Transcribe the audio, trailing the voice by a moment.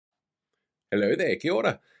Hello there, kia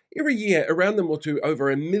ora. Every year, around the motu, over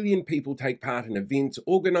 1 million people take part in events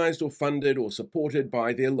organised or funded or supported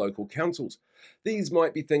by their local councils. These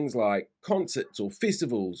might be things like concerts or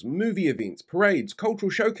festivals, movie events, parades, cultural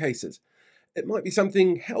showcases. It might be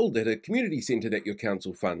something held at a community centre that your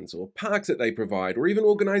council funds, or parks that they provide, or even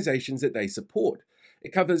organisations that they support.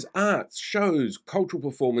 It covers arts, shows, cultural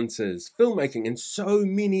performances, filmmaking, and so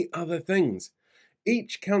many other things.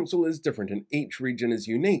 Each council is different and each region is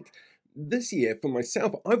unique. This year, for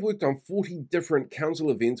myself, I've worked on 40 different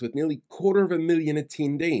council events with nearly 250,000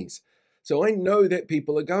 attendees. So I know that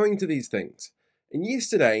people are going to these things. And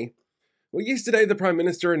yesterday the Prime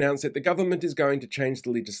Minister announced that the government is going to change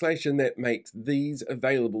the legislation that makes these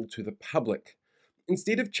available to the public.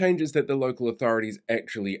 Instead of changes that the local authorities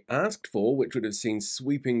actually asked for, which would have seen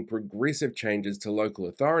sweeping progressive changes to local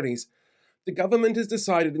authorities, the government has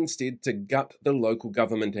decided instead to gut the Local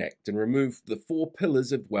Government Act and remove the 4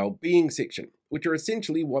 pillars of well-being section, which are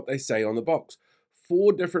essentially what they say on the box.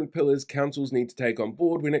 4 different pillars councils need to take on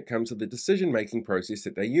board when it comes to the decision-making process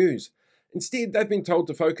that they use. Instead, they've been told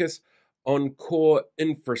to focus on core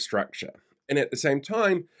infrastructure, and at the same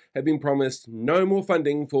time have been promised no more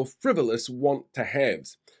funding for frivolous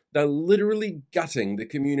want-to-haves. They're literally gutting the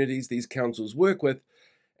communities these councils work with,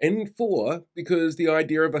 and because the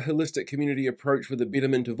idea of a holistic community approach for the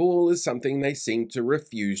betterment of all is something they seem to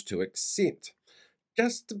refuse to accept.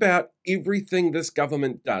 Just about everything this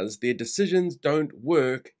government does, their decisions don't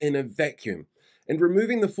work in a vacuum. And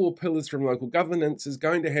removing the 4 pillars from local governance is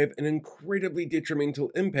going to have an incredibly detrimental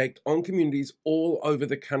impact on communities all over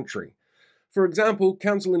the country. For example,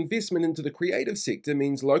 council investment into the creative sector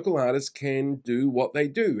means local artists can do what they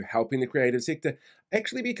do, helping the creative sector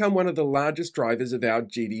actually become one of the largest drivers of our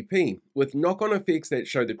GDP, with knock-on effects that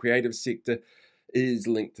show the creative sector is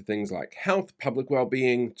linked to things like health, public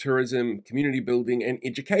well-being, tourism, community building, and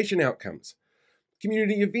education outcomes.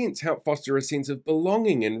 Community events help foster a sense of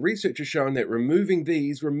belonging, and research has shown that removing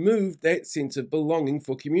these removed that sense of belonging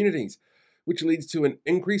for communities, which leads to an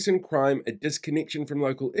increase in crime, a disconnection from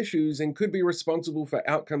local issues, and could be responsible for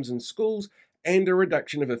outcomes in schools and a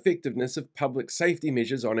reduction of effectiveness of public safety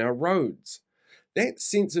measures on our roads. That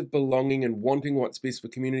sense of belonging and wanting what's best for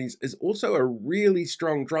communities is also a really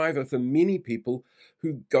strong driver for many people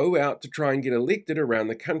who go out to try and get elected around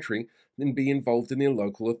the country and be involved in their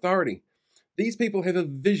local authority. These people have a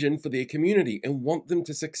vision for their community and want them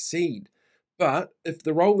to succeed. But if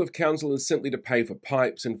the role of council is simply to pay for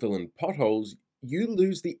pipes and fill in potholes, you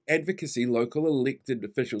lose the advocacy local elected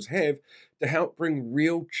officials have to help bring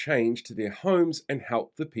real change to their homes and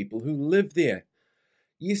help the people who live there.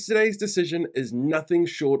 Yesterday's decision is nothing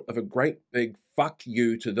short of a great big fuck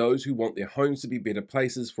you to those who want their homes to be better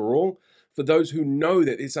places for all, for those who know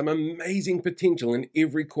that there's some amazing potential in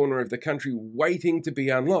every corner of the country waiting to be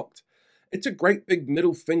unlocked. It's a great big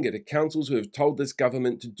middle finger to councils who have told this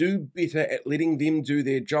government to do better at letting them do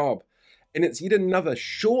their job. And it's yet another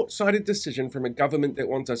short-sighted decision from a government that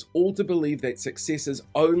wants us all to believe that success is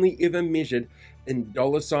only ever measured in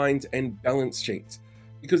dollar signs and balance sheets,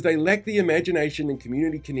 because they lack the imagination and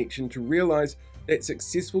community connection to realize that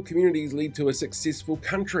successful communities lead to a successful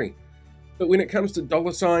country. But when it comes to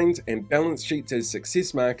dollar signs and balance sheets as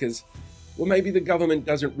success markers, well, maybe the government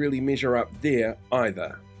doesn't really measure up there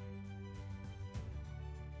either.